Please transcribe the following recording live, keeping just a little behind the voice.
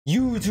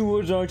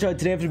YouTubers,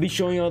 today I'm going to be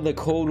showing y'all the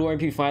Cold War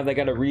MP5 that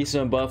got a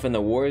recent buff in the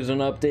Warzone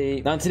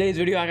update. Now in today's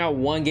video I got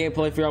one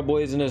gameplay for y'all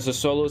boys, and it's a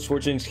solo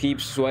Scorching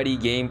Keep Sweaty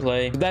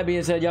gameplay. With that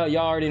being said, y'all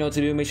already know what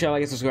to do. Make sure you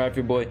like and subscribe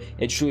for your boy.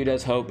 It truly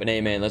does help, and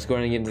amen. Let's go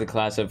ahead and get into the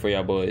class up for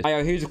y'all boys.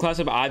 Alright, here's the class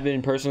up I've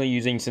been personally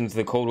using since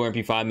the Cold War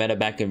MP5 meta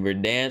back in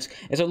Verdansk.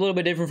 It's a little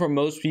bit different from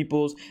most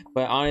people's,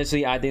 but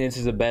honestly I think this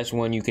is the best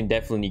one you can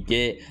definitely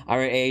get.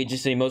 Alright,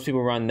 agency, most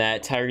people run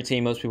that. Tiger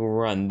team, most people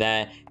run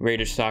that.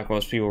 Raider stock,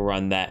 most people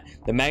run that.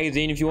 The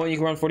magazine, if you want, you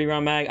can run 40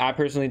 round mag. I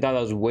personally thought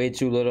that was way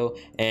too little,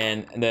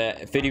 and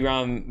the 50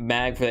 round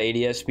mag for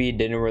the ADS speed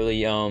didn't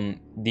really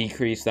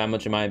decrease that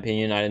much in my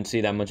opinion. I didn't see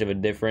that much of a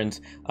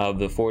difference of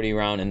the 40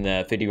 round and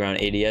the 50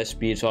 round ADS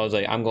speed, so I was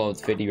like, I'm going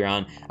with 50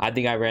 round. I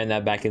think I ran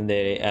that back in the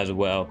day as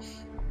well.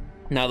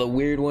 Now the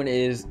weird one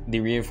is the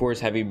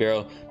reinforced heavy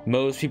barrel.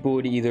 Most people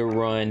would either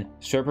run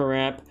Serpent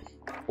Ramp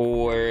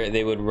or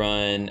they would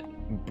run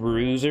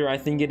Bruiser, I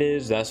think it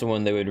is. That's the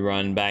one they would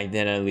run back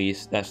then, at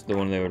least. That's the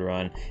one they would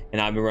run. And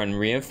I've been running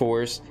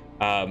Reinforced.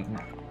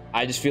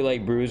 I just feel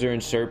like Bruiser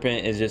and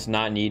Serpent is just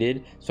not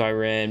needed, so I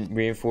ran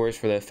Reinforced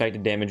for the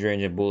effective damage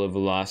range and bullet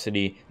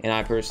velocity, and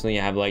I personally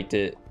have liked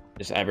it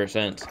just ever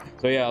since.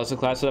 So yeah, let's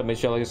class it up. Make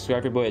sure you like and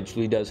subscribe, your boy. It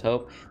truly does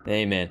help. And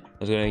amen.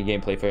 Let's go into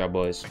gameplay for y'all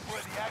boys.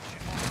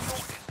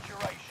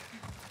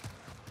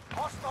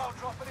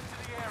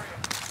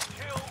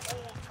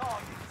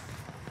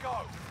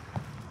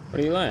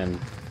 Where do you land?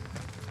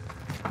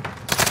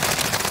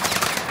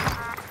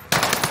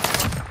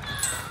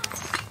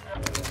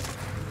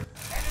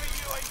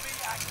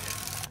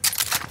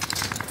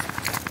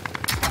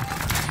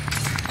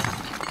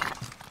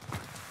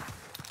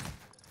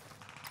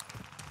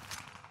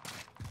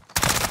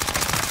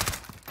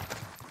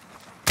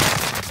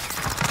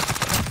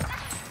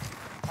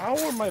 How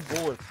are my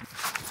bullets?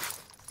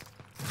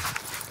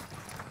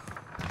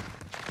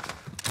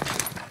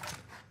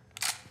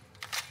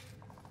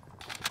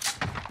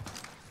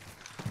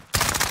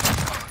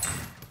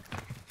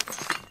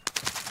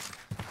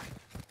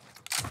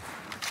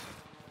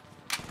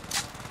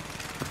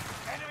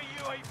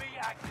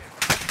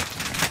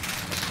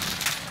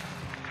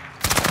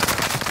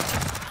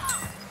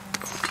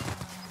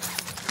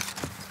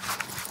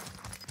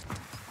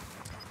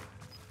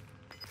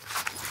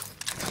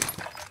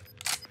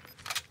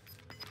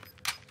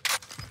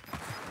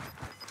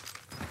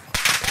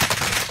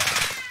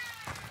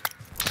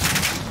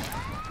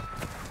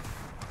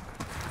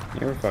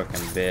 You're a fucking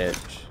bitch.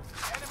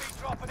 Enemy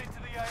dropping into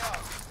the AO.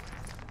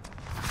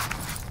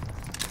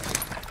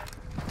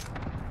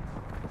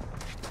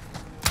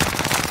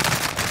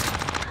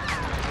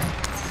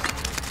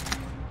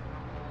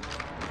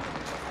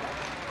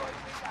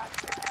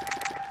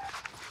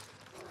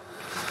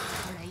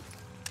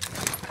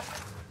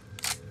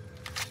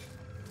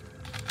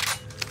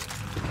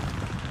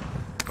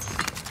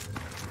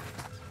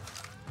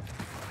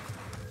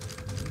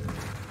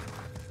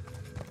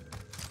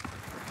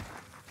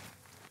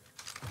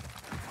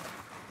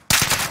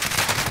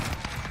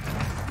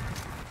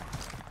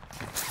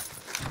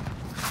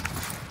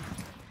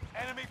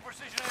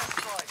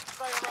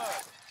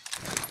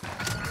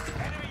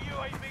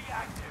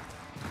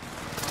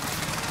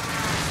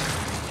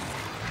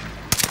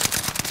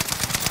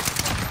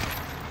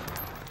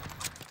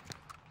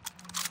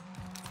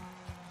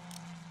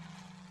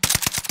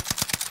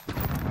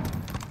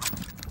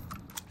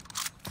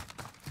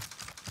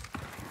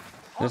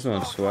 This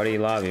one's sweaty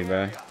lobby,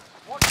 bro.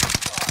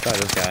 Try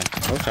this guy.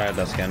 I wish I had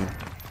that skin.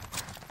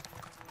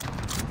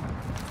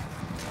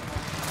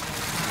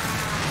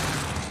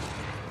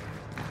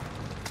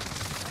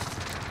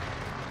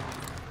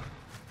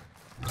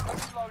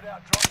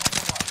 Loadout drop on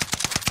the way.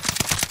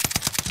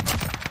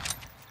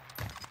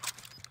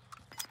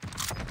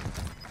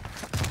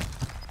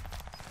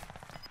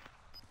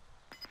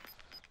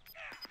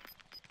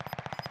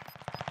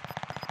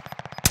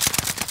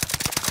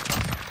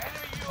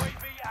 Enemy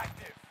UAV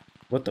active.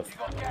 What the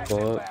fuck?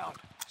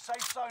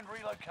 Safe zone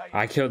relocated.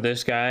 I killed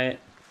this guy.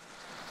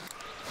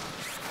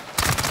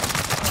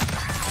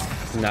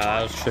 Nah,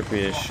 that was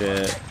trippy as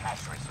shit.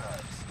 Cash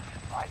reserves.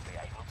 I'd be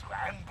able to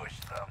ambush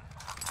them.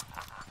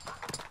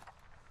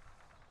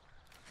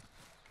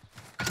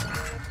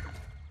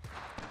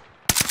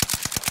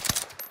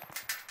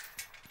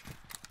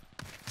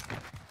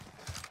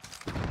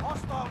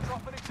 Hostile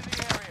dropping into the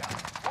area.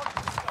 Watch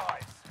the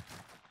skies.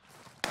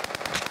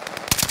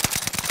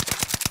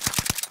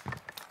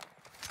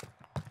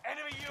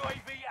 Enemy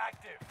UAV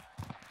active.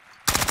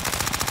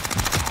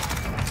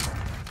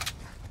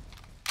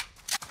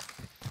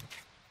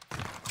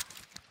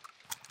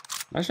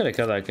 I should have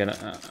killed that kid. I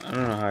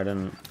don't know how I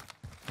didn't.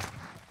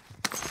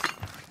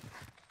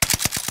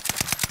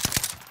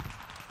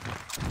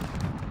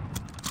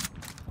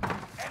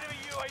 Enemy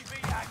UAV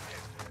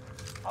active.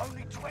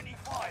 Only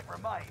 25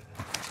 remain.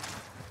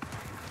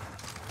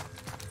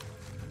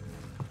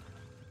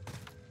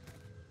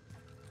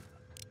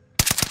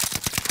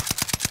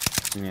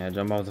 Yeah,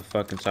 jump off the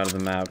fucking side of the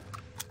map.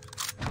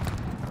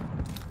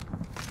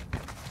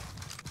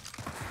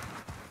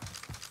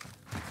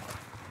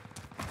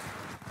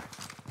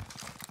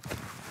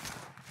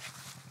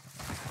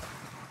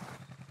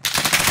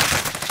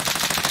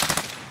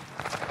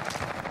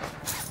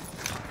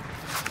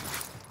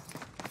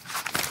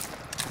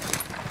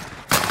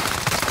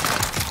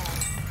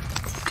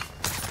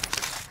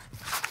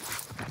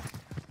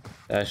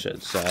 That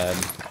shit's sad.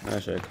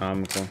 That shit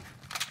comical.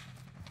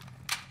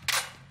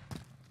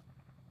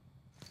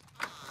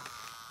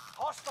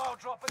 Hostile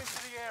dropping into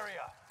the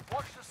area.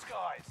 Watch the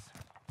skies.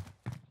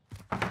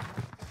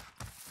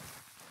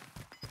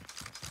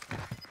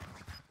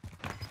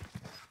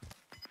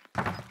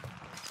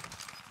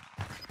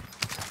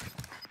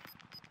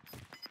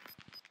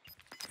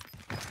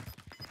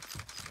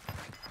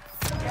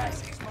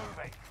 Gas is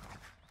moving.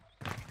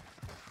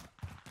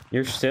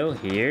 You're still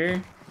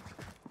here?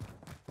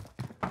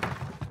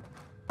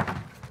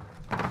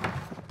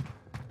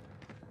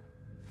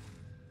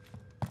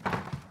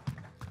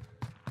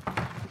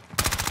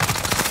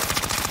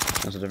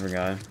 That's a different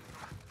guy.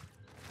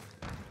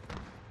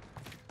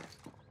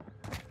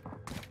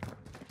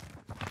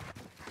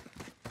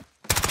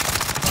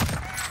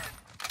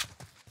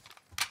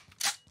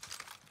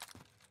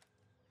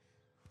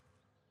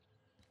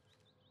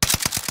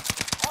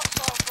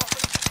 Hostile dropping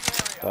into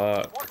the area.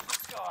 Fuck. Watch the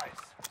skies.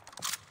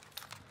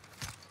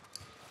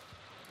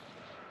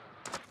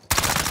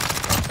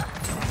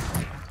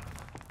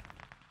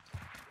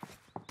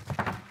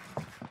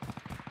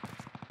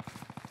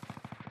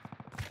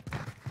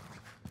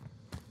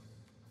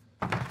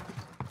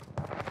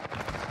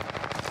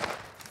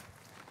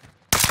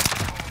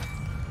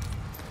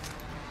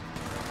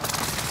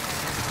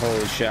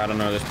 Holy shit, I don't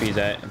know where this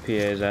PA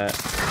is at.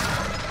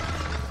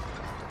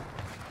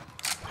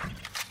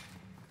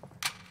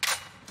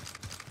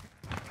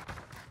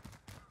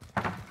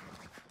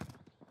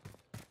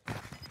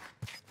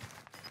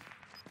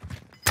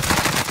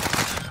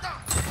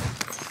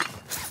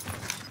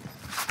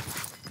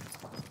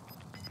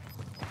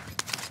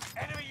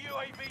 Enemy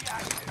UAV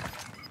active.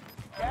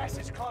 Gas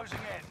is closing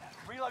in.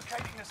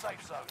 Relocating the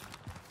safe zone.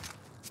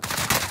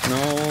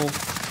 No.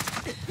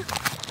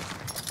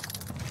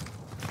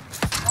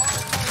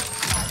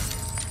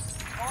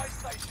 Fire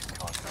station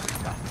costs are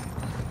reduced.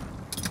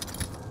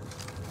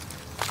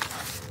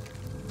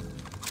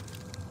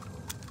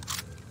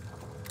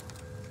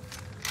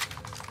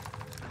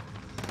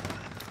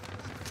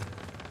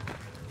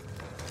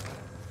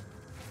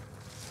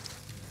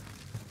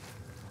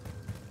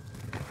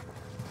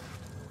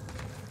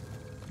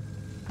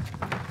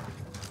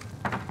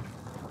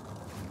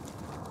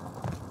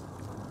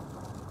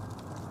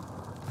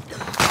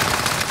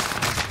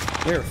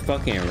 You're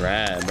fucking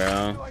rad, bro.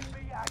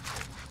 UAV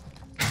active.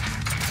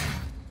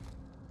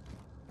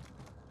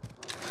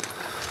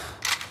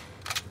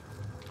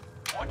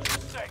 Watch your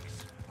six.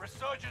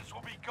 Resurgence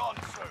will be gone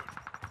soon.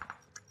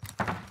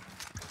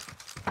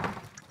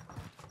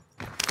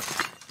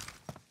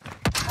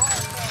 Fire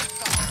sales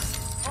done.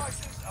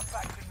 Prices are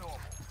back to normal.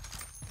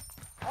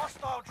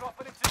 Hostile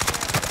dropping into the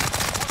area.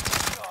 Watch the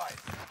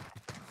skies.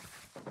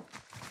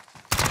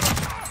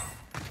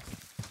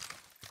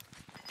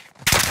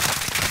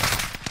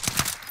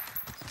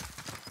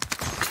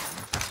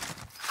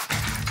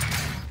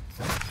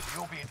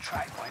 You're being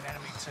tracked by an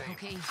enemy team.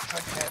 Okay.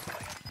 Tread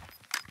carefully.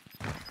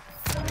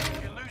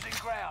 You're losing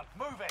ground.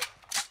 Move it.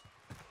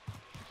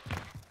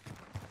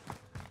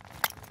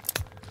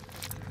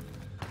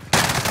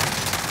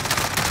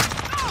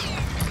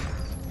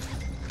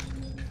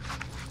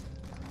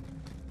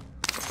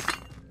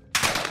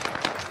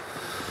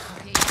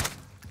 Okay.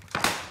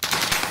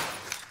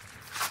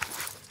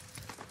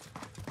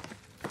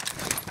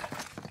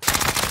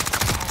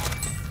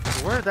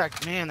 Where that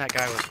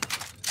guy was.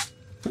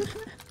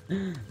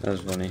 That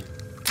was funny.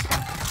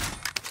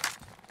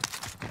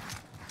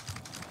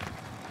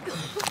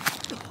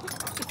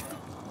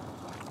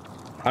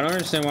 I don't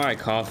understand why I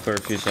coughed for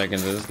a few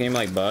seconds. Is this game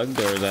like bugged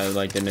or is that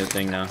like the new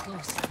thing now?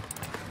 Close.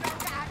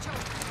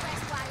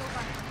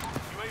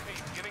 UAV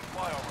getting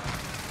flyover.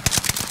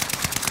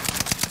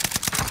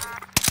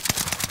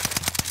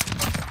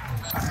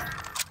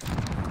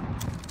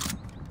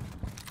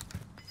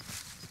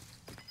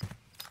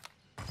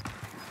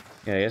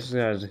 Yeah, I guess this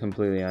guy's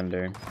completely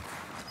under.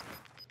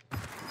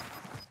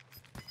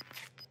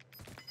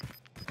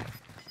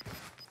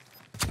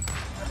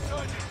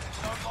 Resurgence is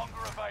no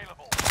longer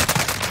available.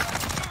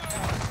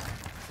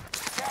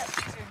 Gas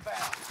is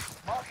inbound.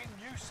 Marking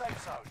new safe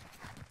zone.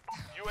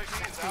 UAV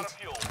is out of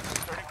fuel.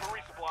 Returning for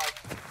resupply.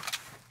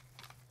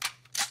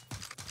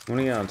 I'm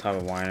gonna get on top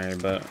of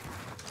winery, but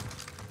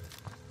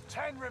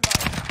 10 remain.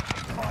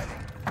 Keep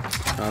fighting.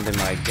 I don't think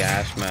my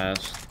gas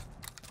mask.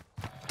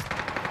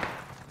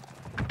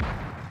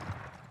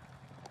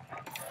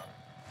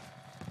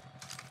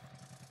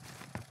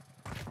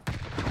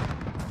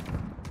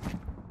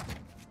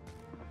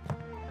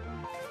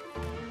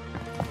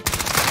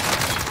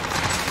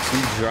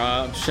 You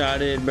drop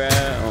shotted,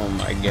 bruh. Oh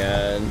my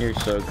god, you're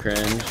so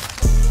cringe.